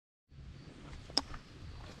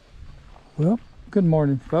Well, good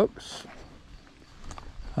morning, folks.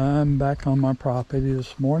 I'm back on my property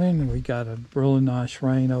this morning. We got a really nice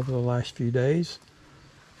rain over the last few days,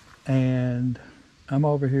 and I'm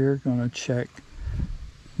over here going to check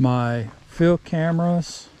my field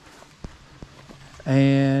cameras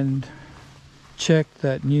and check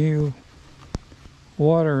that new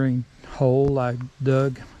watering hole I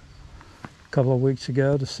dug a couple of weeks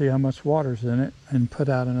ago to see how much water's in it and put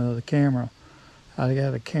out another camera. I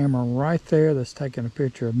got a camera right there that's taking a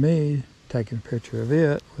picture of me, taking a picture of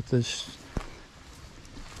it with this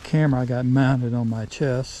camera I got mounted on my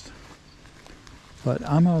chest. But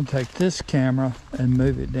I'm going to take this camera and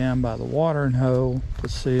move it down by the watering hole to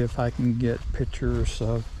see if I can get pictures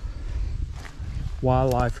of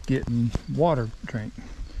wildlife getting water to drink.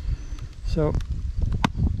 So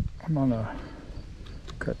I'm going to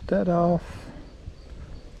cut that off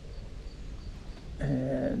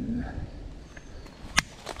and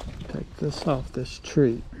take this off this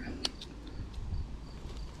tree.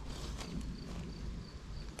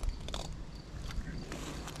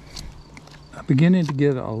 I'm beginning to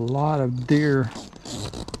get a lot of deer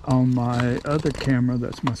on my other camera,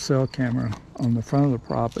 that's my cell camera, on the front of the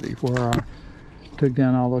property where I took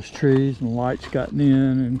down all those trees and lights gotten in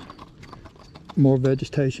and more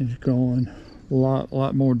vegetation is growing. A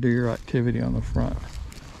lot more deer activity on the front.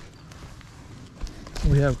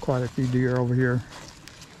 We have quite a few deer over here,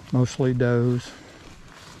 mostly does.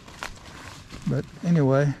 But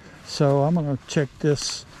anyway, so I'm going to check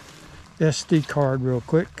this SD card real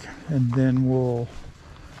quick and then we'll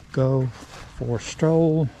go for a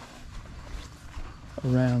stroll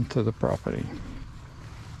around to the property.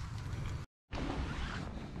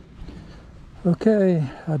 Okay,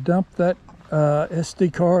 I dumped that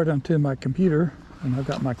SD card onto my computer, and I've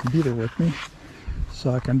got my computer with me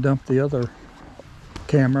so I can dump the other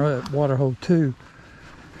camera at Waterhole 2.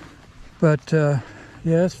 But yeah,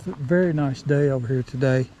 it's a very nice day over here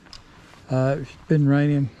today. It's been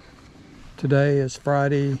raining. Today is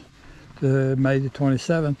Friday, May the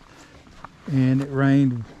 27th, and it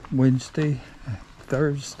rained Wednesday,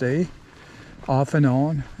 Thursday, off and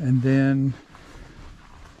on, and then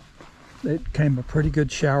it came a pretty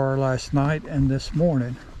good shower last night and this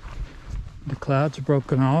morning. The clouds are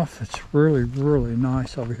broken off. It's really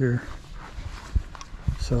nice over here.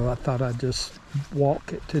 So I thought I'd just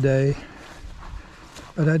walk it today.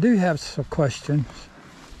 But I do have some questions.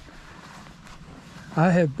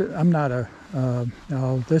 I'm not a,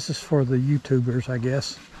 no, this is for the YouTubers, I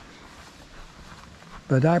guess.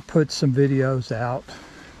 But I put some videos out,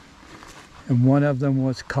 and one of them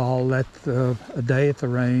was called A Day at the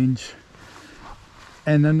Range.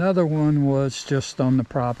 And another one was just on the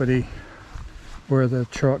property where the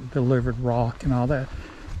truck delivered rock and all that.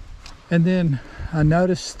 And then I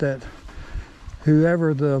noticed that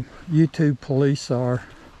whoever the YouTube police are,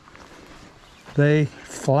 they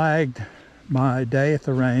flagged my day at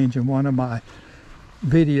the range in one of my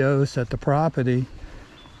videos at the property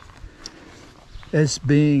as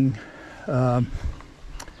being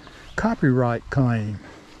copyright claim.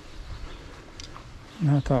 And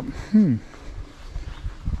I thought, I'm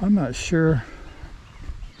not sure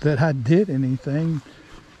that I did anything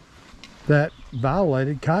that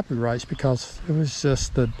violated copyrights because it was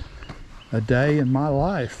just a day in my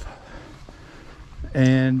life.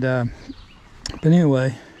 And but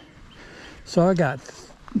anyway, so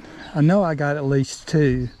I know I got at least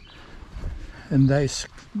 2, and they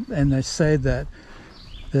say that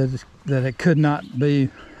it could not be,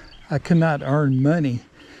 I could not earn money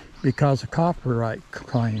because of copyright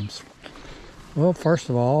claims. Well, first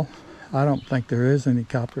of all, I don't think there is any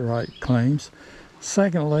copyright claims.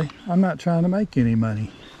 Secondly, I'm not trying to make any money.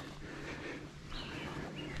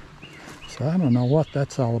 So I don't know what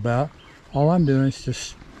that's all about. All I'm doing is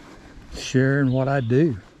just sharing what I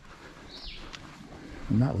do.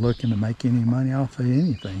 I'm not looking to make any money off of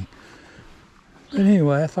anything. But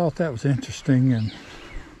anyway, I thought that was interesting and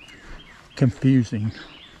confusing.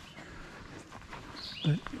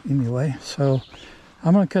 But anyway, so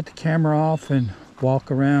I'm going to cut the camera off and walk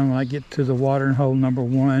around. When I get to the watering hole number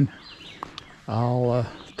 1, I'll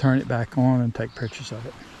turn it back on and take pictures of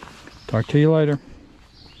it. Talk to you later.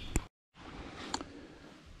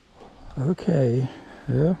 Okay,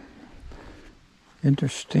 yeah,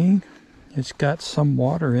 interesting. It's got some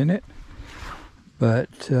water in it, but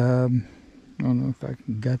I don't know if I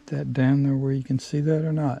can get that down there where you can see that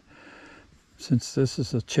or not, since this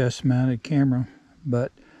is a chest mounted camera.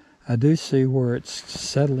 But I do see where it's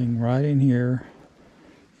settling right in here,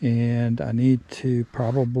 and I need to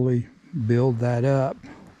probably build that up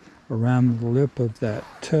around the lip of that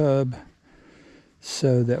tub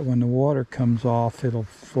so that when the water comes off, it'll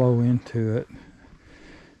flow into it.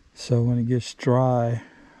 So when it gets dry,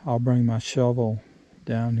 I'll bring my shovel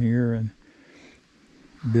down here and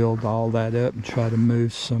build all that up and try to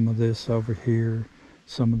move some of this over here,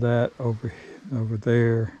 some of that over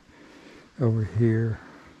there, over here,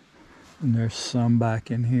 and there's some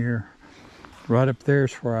back in here. Right up there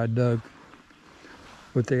is where I dug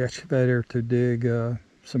with the excavator to dig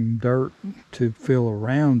some dirt to fill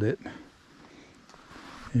around it,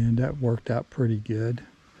 and that worked out pretty good.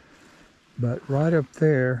 But right up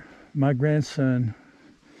there, my grandson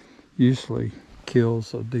usually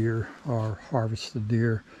kills a deer or harvests a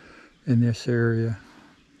deer in this area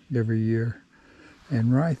every year.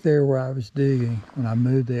 And right there where I was digging, when I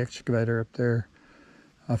moved the excavator up there,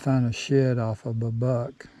 I found a shed off of a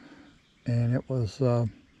buck, and it was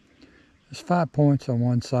 5 points on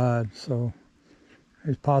one side, so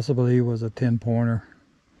it possibly was a 10-pointer.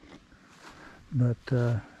 But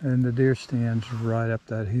and the deer stand's right up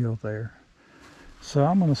that hill there. So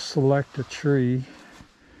I'm going to select a tree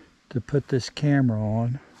to put this camera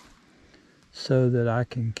on so that I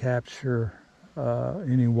can capture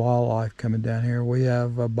any wildlife coming down here. We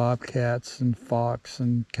have bobcats and fox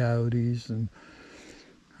and coyotes and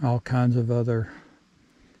all kinds of other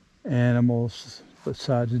animals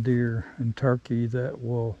besides deer and turkey that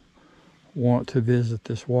will want to visit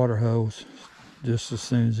this water hose just as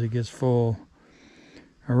soon as it gets full.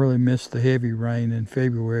 I really missed the heavy rain in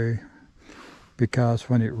February, because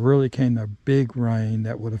when it really came a big rain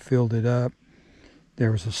that would have filled it up,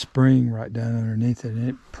 there was a spring right down underneath it, and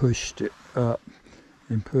it pushed it up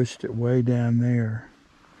and pushed it way down there.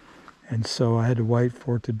 And so I had to wait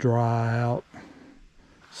for it to dry out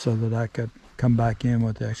so that I could come back in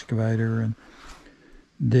with the excavator and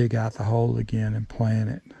dig out the hole again and plant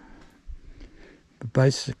it. But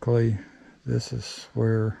basically, this is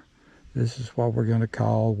what we're going to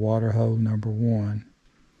call water hole number 1.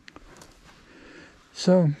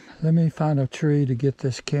 So let me find a tree to get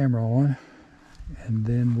this camera on, and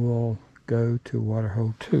then we'll go to water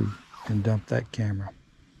hole 2 and dump that camera.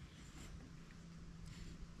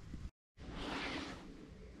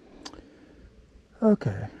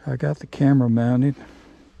 Okay, I got the camera mounted.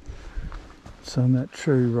 It's on that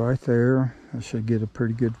tree right there. I should get a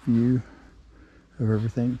pretty good view of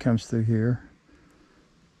everything that comes through here.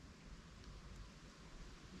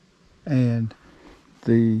 And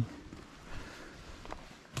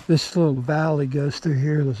this little valley goes through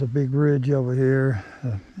here. There's a big ridge over here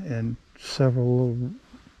and several little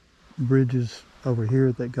bridges over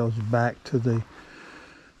here that goes back to the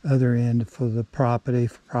other end for the property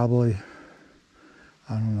for probably,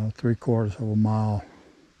 I don't know, 3/4 of a mile.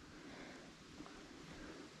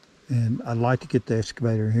 And I'd like to get the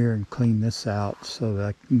excavator here and clean this out so that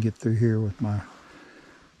I can get through here with my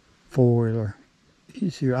 4-wheeler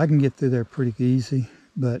easier. I can get through there pretty easy,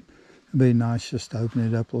 but it'd be nice just to open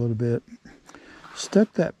it up a little bit.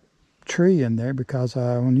 Stuck that tree in there because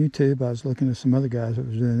on YouTube I was looking at some other guys that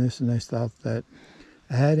was doing this, and they thought that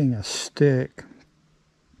adding a stick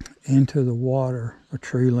into the water, a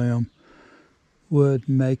tree limb, would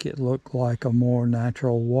make it look like a more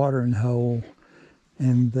natural watering hole,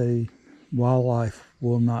 and the wildlife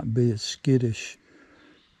will not be as skittish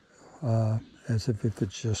as if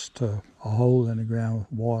it's just a hole in the ground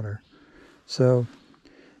with water. So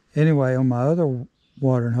anyway, on my other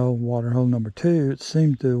water hole number 2, it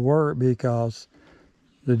seemed to work because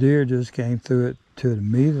the deer just came through it to it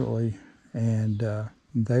immediately, and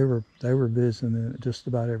they were visiting it just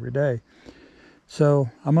about every day. So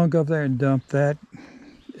I'm gonna go up there and dump that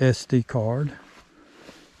SD card,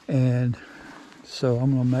 and so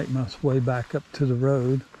I'm gonna make my way back up to the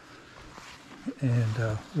road,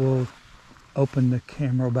 and we'll open the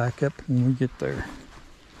camera back up when we get there.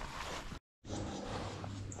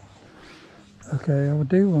 Okay, I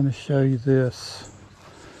do want to show you this.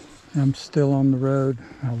 I'm still on the road.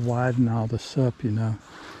 I widen all this up, you know,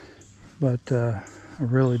 but I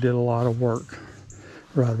really did a lot of work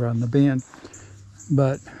right around the bend.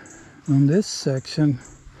 But on this section,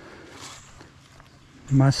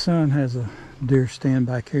 my son has a deer stand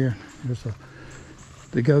back here.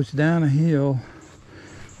 That goes down a hill,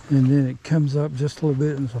 and then it comes up just a little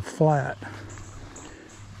bit and it's a flat.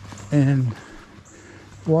 And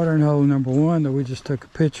watering hole number 1 that we just took a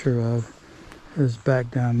picture of is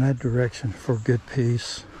back down that direction for a good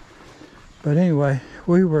piece. But anyway,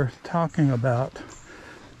 we were talking about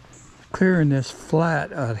clearing this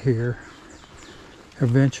flat out here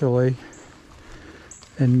eventually,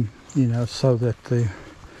 and you know, so that the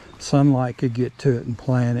sunlight could get to it and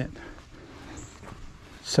plant it.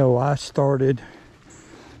 So I started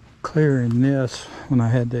clearing this when I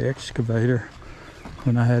had the excavator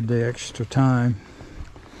when I had the extra time.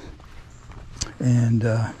 And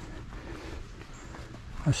I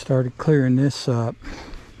started clearing this up,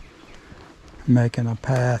 making a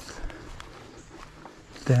path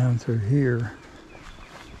down through here.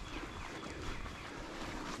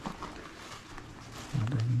 I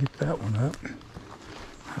didn't get that one up.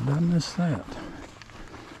 I done missed that.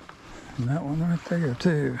 And that one right there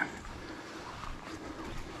too.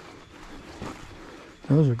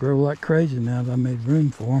 Those will grow like crazy now that I made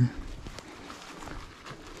room for them.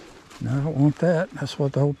 No, I don't want that. That's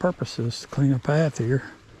what the whole purpose is, to clean a path here.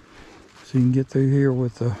 So you can get through here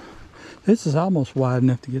with the... This is almost wide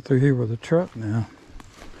enough to get through here with a truck now,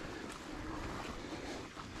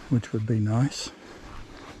 which would be nice.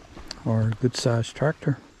 Or a good sized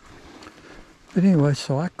tractor. But anyway,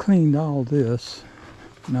 so I cleaned all this.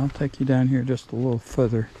 And I'll take you down here just a little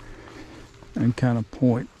further and kind of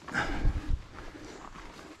point.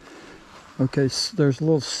 Okay, so there's a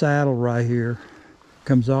little saddle right here.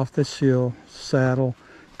 Comes off this hill, saddle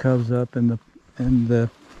comes up in the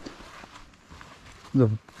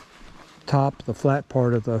top, the flat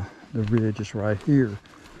part of the ridge is right here.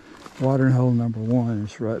 Watering hole number 1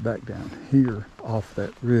 is right back down here off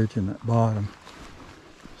that ridge in that bottom.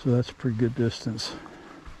 So that's a pretty good distance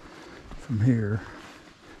from here.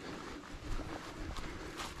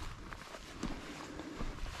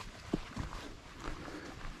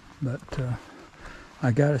 But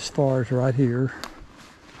I got as far as right here,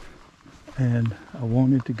 and I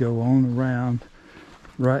wanted to go on around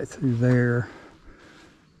right through there,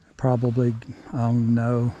 probably, I don't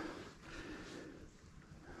know,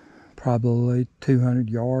 probably 200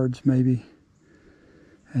 yards maybe.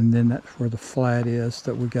 And then that's where the flat is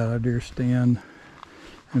that we got our deer stand.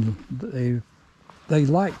 And they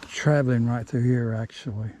like traveling right through here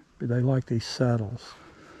actually. They like these saddles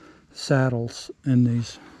in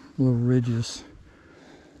these little ridges.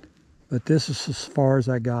 But this is as far as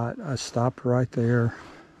I got. I stopped right there,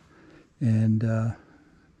 and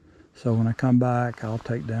so when I come back, I'll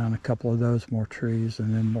take down a couple of those more trees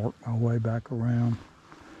and then work my way back around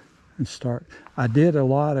and start. I did a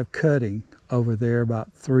lot of cutting over there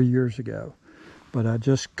about 3 years ago, but I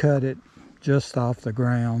just cut it just off the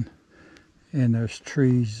ground, and there's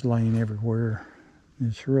trees laying everywhere.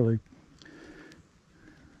 It's really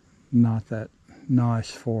not that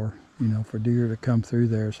nice for, for deer to come through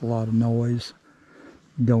there. There's a lot of noise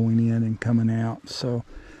going in and coming out, so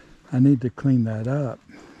I need to clean that up.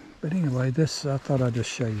 But anyway, I thought I'd just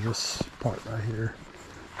show you this part right here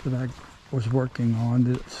that I was working on.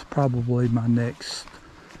 It's probably my next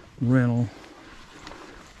rental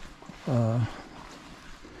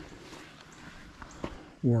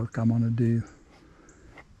work I'm gonna do.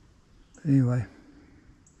 Anyway,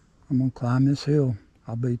 I'm gonna climb this hill.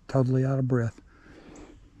 I'll be totally out of breath.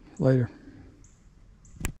 Later.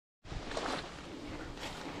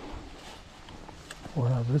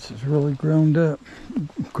 Wow, this is really grown up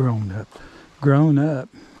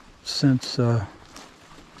since I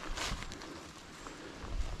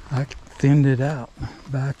thinned it out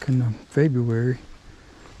back in February.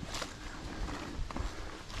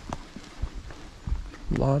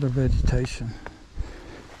 A lot of vegetation.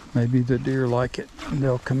 Maybe the deer like it and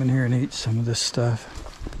they'll come in here and eat some of this stuff,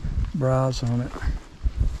 browse on it.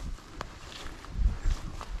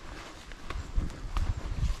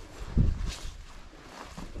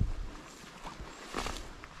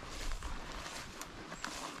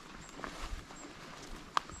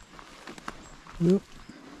 Whoop.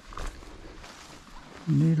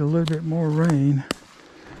 Need a little bit more rain.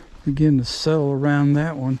 Begin to settle around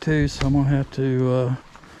that one too, so I'm gonna have to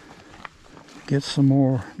get some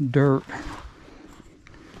more dirt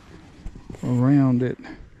around it.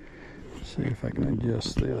 See if I can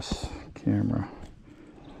adjust this camera.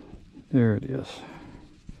 There it is.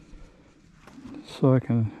 So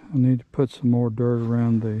I need to put some more dirt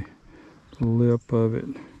around the lip of it,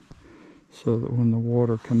 so that when the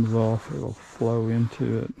water comes off, it'll flow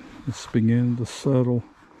into it. It's beginning to settle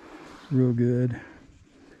real good.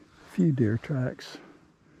 A few deer tracks.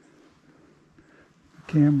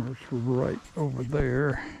 The camera's right over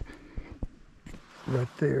there, right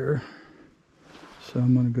there. So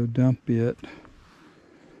I'm gonna go dump it.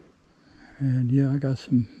 And yeah, I got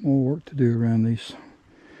some more work to do around these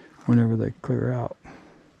whenever they clear out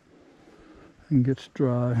and gets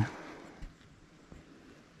dry,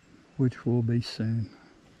 which will be soon.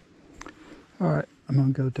 All right, I'm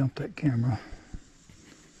gonna go dump that camera.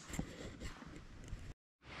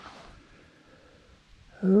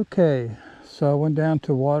 Okay, so I went down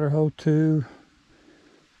to water hole 2,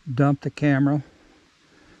 dumped the camera.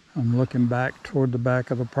 I'm looking back toward the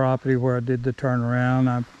back of the property where I did the turnaround.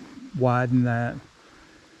 I widened that,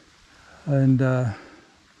 And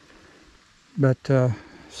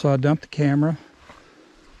so I dumped the camera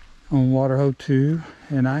on water hole 2,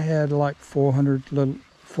 and I had like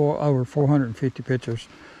over 450 pictures.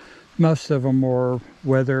 Most of them were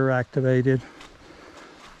weather activated.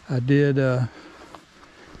 I did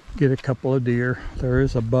get a couple of deer. There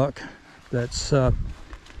is a buck that's I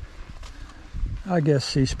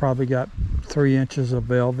guess he's probably got 3 inches of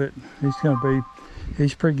velvet.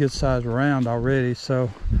 He's pretty good size around already, so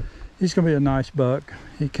he's gonna be a nice buck.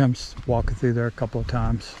 He comes walking through there a couple of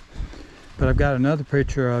times. But I've got another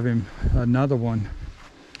picture of him, another one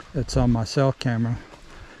that's on my cell camera,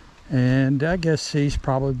 and I guess he's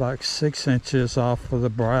probably about 6 inches off of the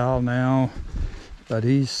brow now, but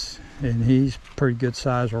he's pretty good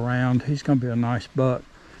size around. He's gonna be a nice buck.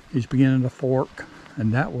 He's beginning to fork,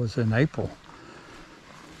 and that was in April.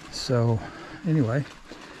 So anyway,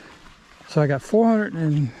 so I got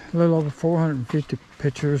a little over 450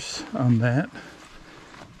 pictures on that.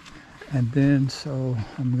 And then, so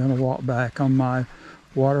I'm gonna walk back on my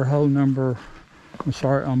water hole number,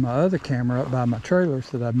 on my other camera up by my trailers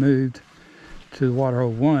that I moved to water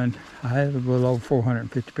hole 1. I had a little over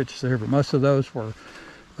 450 pictures there, but most of those were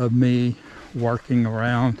of me working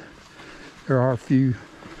around. There are a few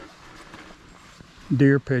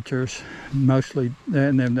deer pictures, mostly,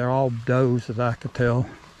 and then they're all does that I could tell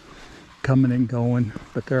coming and going,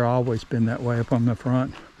 but they're always been that way up on the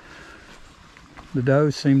front. The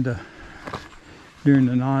does seem to, during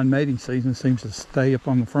the non-mating season, seems to stay up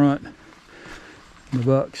on the front. The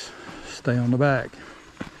bucks stay on the back.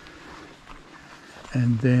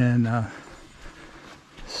 And then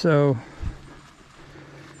so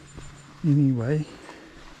anyway,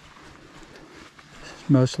 it's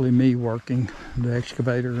mostly me working the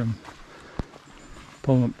excavator and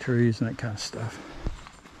pulling up trees and that kind of stuff.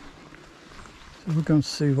 So we're going to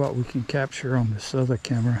see what we can capture on this other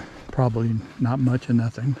camera. Probably not much of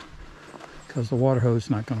nothing, because the water hose is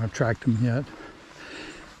not going to attract them yet.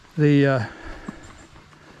 The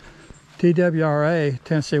TWRA,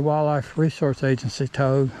 Tennessee Wildlife Resource Agency,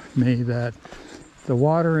 told me that the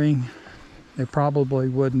watering, they probably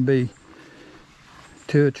wouldn't be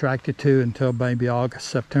too attracted to until maybe August,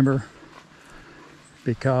 September,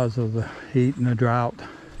 because of the heat and the drought,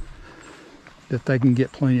 that they can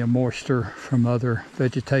get plenty of moisture from other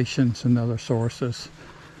vegetations and other sources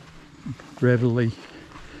readily,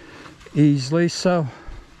 easily. So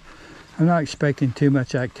I'm not expecting too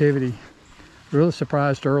much activity. Really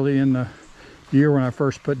surprised early in the year when I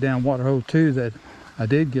first put down water hole 2 that I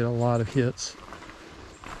did get a lot of hits.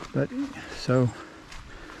 But so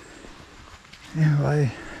anyway,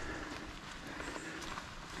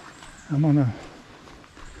 I'm gonna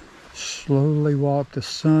slowly walk. The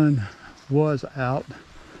sun was out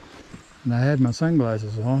and I had my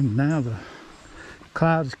sunglasses on. Now the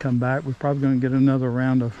clouds come back. We're probably going to get another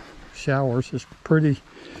round of showers. It's pretty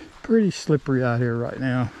slippery out here right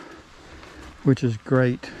now, which is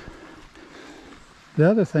great. The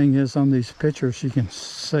other thing is, on these pictures you can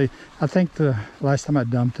see, I think the last time I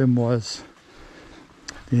dumped them was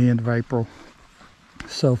the end of April.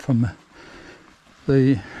 So from about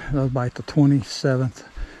the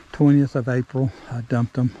 20th of April, I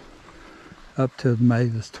dumped them up to May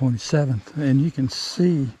the 27th. And you can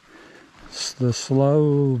see the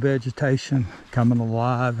slow vegetation coming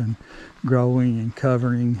alive and growing and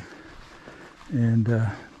covering. And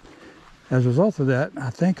as a result of that, I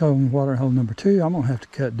think on water hole number 2, I'm going to have to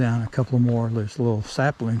cut down a couple more of these little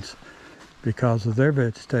saplings because of their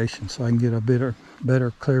vegetation, so I can get a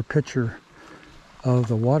better clear picture of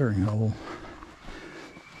the watering hole.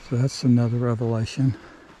 So that's another revelation.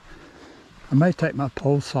 I may take my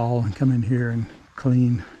pole saw and come in here and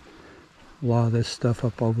clean a lot of this stuff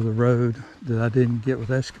up over the road that I didn't get with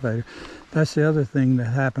the excavator. That's the other thing that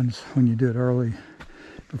happens when you do it early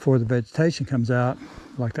before the vegetation comes out,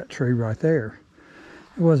 like that tree right there.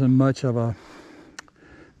 It wasn't much of a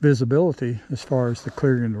visibility as far as the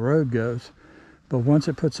clearing of the road goes, but once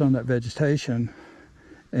it puts on that vegetation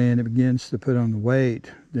and it begins to put on the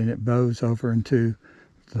weight, then it bows over into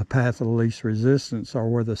the path of the least resistance, or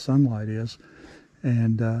where the sunlight is,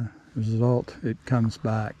 and as a result it comes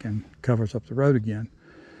back and covers up the road again.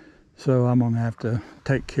 So I'm going to have to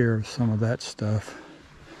take care of some of that stuff.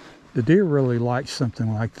 The deer really like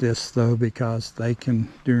something like this though, because they can,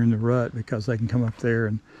 during the rut, because they can come up there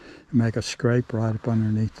and make a scrape right up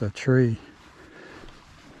underneath the tree.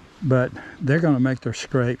 But they're going to make their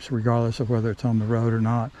scrapes regardless of whether it's on the road or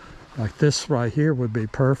not. Like this right here would be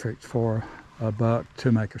perfect for a buck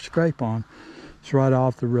to make a scrape on. It's right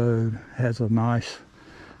off the road, has a nice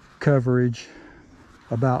coverage,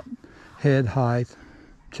 about head height,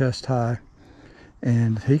 chest high,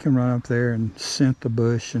 and he can run up there and scent the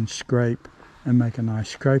bush and scrape and make a nice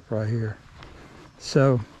scrape right here.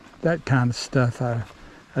 So that kind of stuff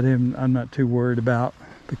I'm not too worried about,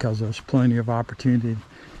 because there's plenty of opportunity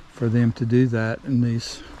for them to do that in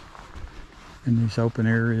these open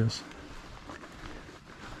areas.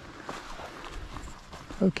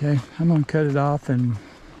 Okay, I'm gonna cut it off, and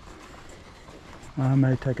I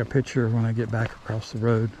may take a picture when I get back across the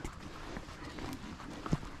road.